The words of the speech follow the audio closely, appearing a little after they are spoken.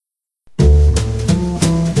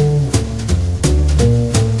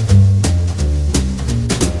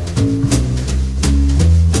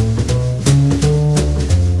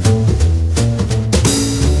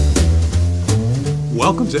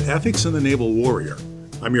to Ethics in the Naval Warrior.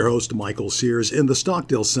 I'm your host, Michael Sears, in the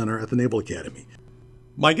Stockdale Center at the Naval Academy.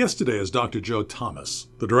 My guest today is Dr. Joe Thomas,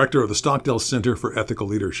 the director of the Stockdale Center for Ethical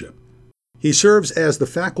Leadership. He serves as the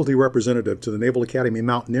faculty representative to the Naval Academy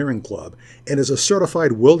Mountaineering Club and is a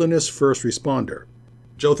certified wilderness first responder.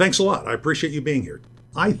 Joe, thanks a lot. I appreciate you being here.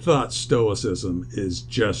 I thought stoicism is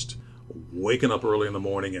just waking up early in the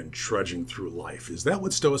morning and trudging through life. Is that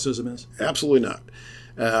what stoicism is? Absolutely not.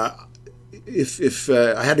 If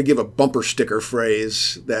I had to give a bumper sticker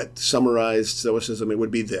phrase that summarized stoicism, it would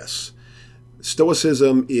be this.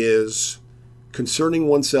 Stoicism is concerning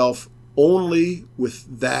oneself only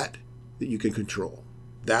with that you can control.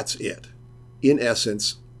 That's it. In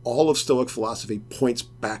essence, all of Stoic philosophy points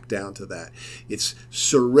back down to that. It's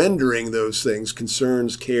surrendering those things,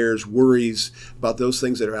 concerns, cares, worries about those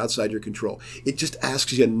things that are outside your control. It just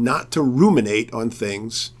asks you not to ruminate on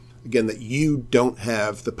things, again, that you don't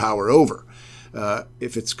have the power over.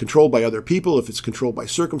 If it's controlled by other people, if it's controlled by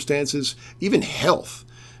circumstances, even health,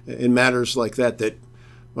 in matters like that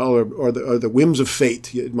or the whims of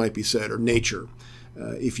fate, it might be said, or nature.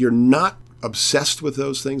 If you're not obsessed with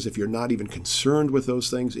those things, if you're not even concerned with those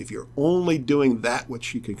things, if you're only doing that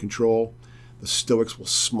which you can control, the Stoics will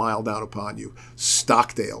smile down upon you.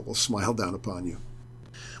 Stockdale will smile down upon you.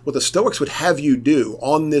 What the Stoics would have you do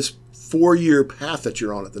on this 4-year path that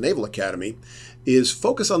you're on at the Naval Academy is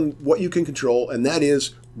focus on what you can control, and that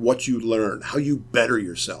is what you learn, how you better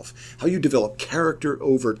yourself, how you develop character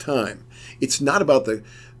over time. It's not about the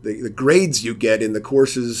grades you get in the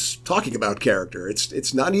courses talking about character.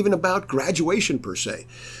 It's not even about graduation per se,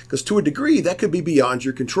 because to a degree that could be beyond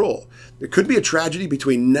your control. There could be a tragedy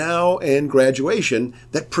between now and graduation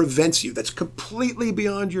that prevents you, that's completely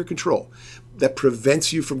beyond your control, that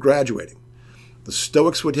prevents you from graduating. The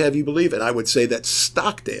Stoics would have you believe, and I would say that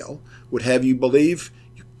Stockdale would have you believe,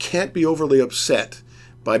 you can't be overly upset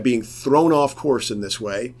by being thrown off course in this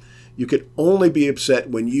way. You could only be upset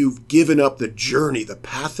when you've given up the journey, the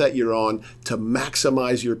path that you're on, to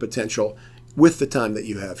maximize your potential with the time that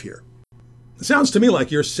you have here. It sounds to me like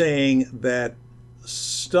you're saying that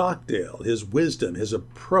Stockdale, his wisdom, his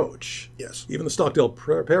approach, yes, even the Stockdale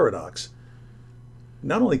paradox,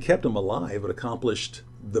 not only kept him alive, but accomplished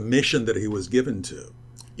the mission that he was given to.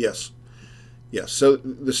 Yes. Yes. So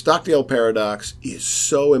the Stockdale paradox is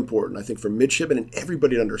so important, I think, for midshipmen and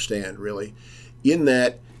everybody to understand, really, in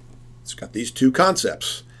that it's got these two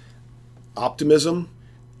concepts. Optimism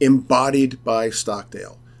embodied by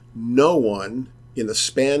Stockdale. No one in the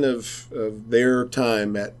span of their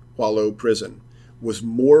time at Wallow Prison was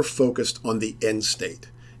more focused on the end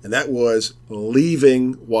state, and that was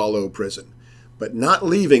leaving Wallow Prison, but not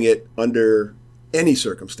leaving it under any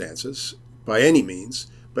circumstances, by any means,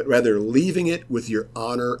 but rather leaving it with your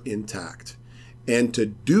honor intact. And to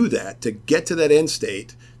do that, to get to that end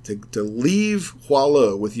state, to leave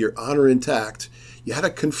Wallow with your honor intact, you had to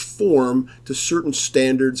conform to certain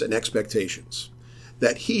standards and expectations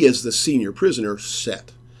that he, as the senior prisoner,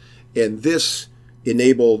 set. And this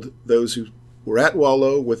enabled those who were at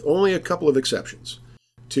Wallow, with only a couple of exceptions,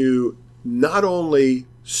 to not only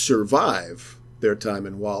survive their time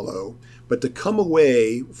in Wallow, but to come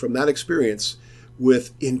away from that experience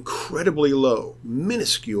with incredibly low,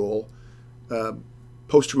 minuscule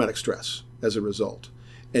post-traumatic stress as a result.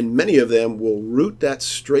 And many of them will root that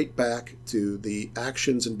straight back to the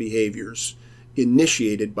actions and behaviors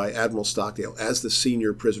initiated by Admiral Stockdale as the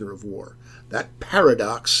senior prisoner of war. That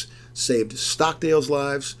paradox saved Stockdale's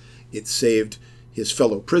lives, it saved his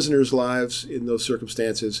fellow prisoners' lives in those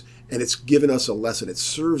circumstances, and it's given us a lesson. It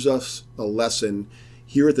serves us a lesson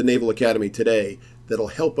here at the Naval Academy today that'll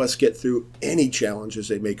help us get through any challenges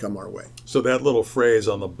that may come our way. So that little phrase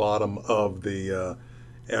on the bottom of the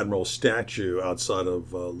Admiral statue outside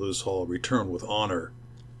of Lewis Hall, "Return with honor,"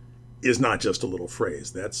 is not just a little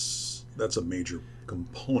phrase. That's a major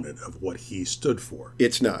component of what he stood for.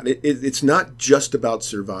 It's not. It's not just about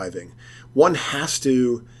surviving. One has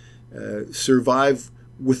to survive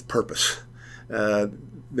with purpose.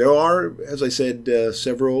 There are, as I said,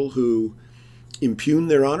 several who impugn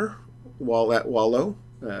their honor while at Wallow,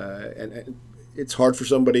 and it's hard for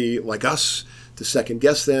somebody like us to second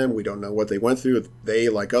guess them. We don't know what they went through. They,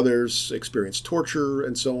 like others, experienced torture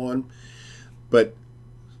and so on. But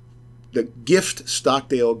the gift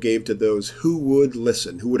Stockdale gave to those who would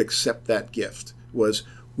listen, who would accept that gift, was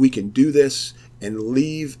we can do this and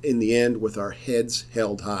leave in the end with our heads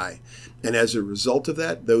held high. And as a result of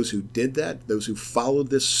that, those who did that, those who followed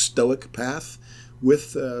this stoic path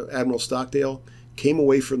with Admiral Stockdale, came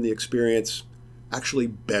away from the experience actually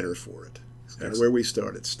better for it. That's kind of where we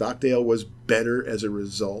started. Stockdale was better as a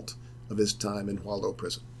result of his time in Wallow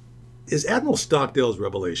Prison. Is Admiral Stockdale's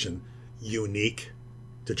revelation unique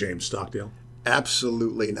to James Stockdale?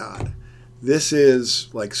 Absolutely not. This is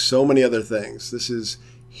like so many other things. This is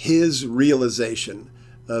his realization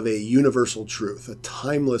of a universal truth, a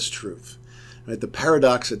timeless truth. Right? The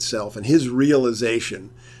paradox itself and his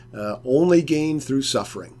realization only gained through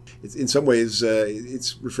suffering. In some ways,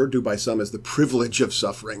 it's referred to by some as the privilege of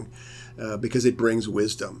suffering because it brings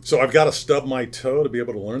wisdom. So I've got to stub my toe to be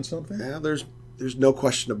able to learn something? Yeah, there's no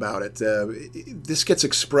question about it. This gets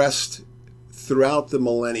expressed throughout the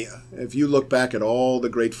millennia. If you look back at all the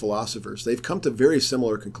great philosophers, they've come to very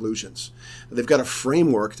similar conclusions. They've got a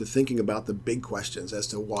framework to thinking about the big questions as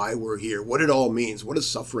to why we're here, what it all means, what does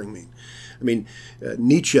suffering mean? I mean,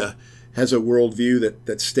 Nietzsche has a worldview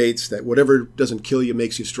that states that whatever doesn't kill you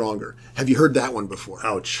makes you stronger. Have you heard that one before?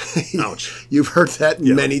 Ouch. Ouch. You've heard that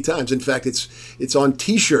many times. In fact, it's on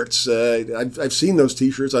T-shirts. I've seen those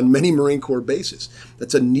T-shirts on many Marine Corps bases.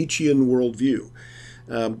 That's a Nietzschean worldview.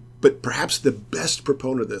 But perhaps the best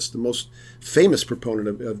proponent of this, the most famous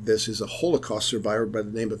proponent of this, is a Holocaust survivor by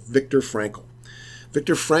the name of Viktor Frankl.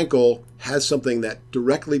 Viktor Frankl has something that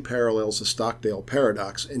directly parallels the Stockdale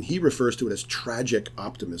paradox, and he refers to it as tragic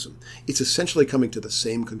optimism. It's essentially coming to the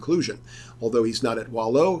same conclusion. Although he's not at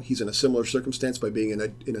Wallot, he's in a similar circumstance by being in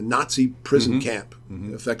a Nazi prison camp,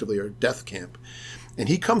 effectively, or death camp. And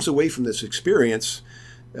he comes away from this experience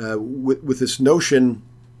with this notion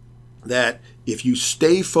that if you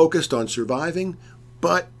stay focused on surviving,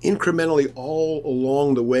 but incrementally all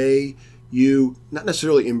along the way, you not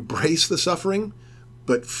necessarily embrace the suffering,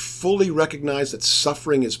 but fully recognize that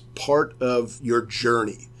suffering is part of your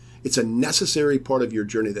journey. It's a necessary part of your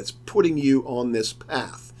journey that's putting you on this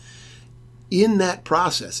path. In that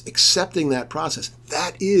process, accepting that process,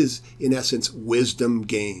 that is, in essence, wisdom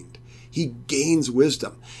gained. He gains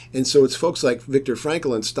wisdom. And so it's folks like Viktor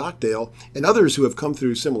Frankl and Stockdale and others who have come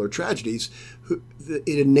through similar tragedies,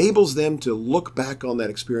 it enables them to look back on that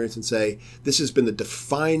experience and say, this has been the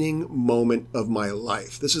defining moment of my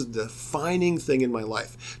life. This is the defining thing in my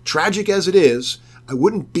life. Tragic as it is, I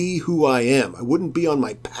wouldn't be who I am. I wouldn't be on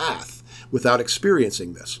my path without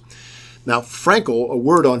experiencing this. Now, Frankl, a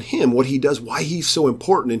word on him, what he does, why he's so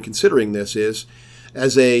important in considering this is,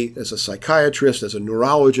 as a psychiatrist, as a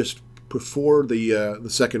neurologist, before the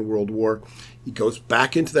Second World War, he goes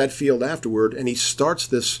back into that field afterward, and he starts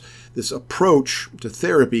this approach to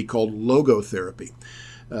therapy called logotherapy.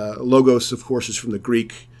 Logos, of course, is from the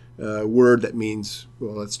Greek word that means,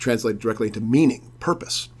 well, it's translated directly into meaning,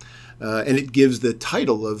 purpose. And it gives the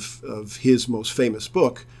title of his most famous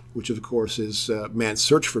book, which, of course, is Man's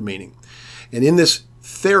Search for Meaning. And in this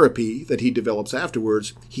therapy that he develops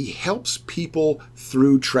afterwards, he helps people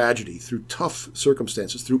through tragedy, through tough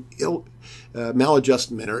circumstances, through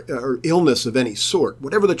maladjustment or illness of any sort,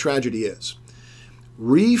 whatever the tragedy is.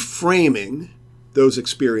 Reframing those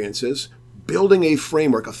experiences, building a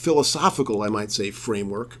framework, a philosophical, I might say,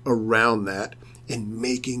 framework around that, and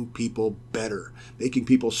making people better, making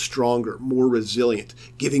people stronger, more resilient,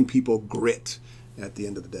 giving people grit at the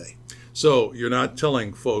end of the day. So you're not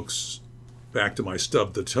telling folks, back to my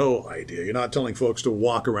stub the toe idea, you're not telling folks to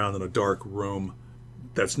walk around in a dark room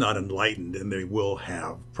that's not enlightened and they will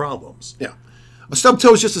have problems. Yeah. A stub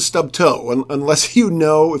toe is just a stub toe, unless you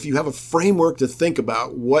know, if you have a framework to think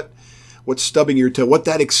about what stubbing your toe, what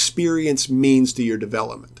that experience means to your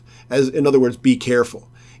development. In other words, be careful.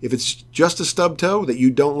 If it's just a stub toe that you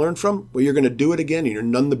don't learn from, well, you're going to do it again and you're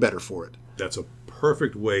none the better for it. That's a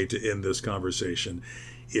perfect way to end this conversation.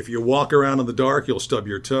 If you walk around in the dark, you'll stub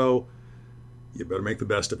your toe. You better make the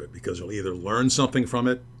best of it, because you'll either learn something from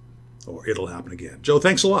it or it'll happen again. Joe,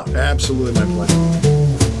 thanks a lot. Absolutely, my pleasure.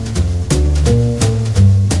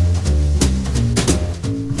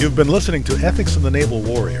 You've been listening to Ethics in the Naval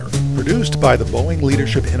Warrior, produced by the Boeing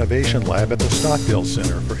Leadership Innovation Lab at the Stockdale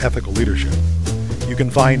Center for Ethical Leadership. You can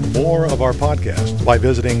find more of our podcasts by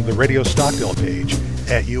visiting the Radio Stockdale page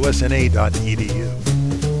at usna.edu.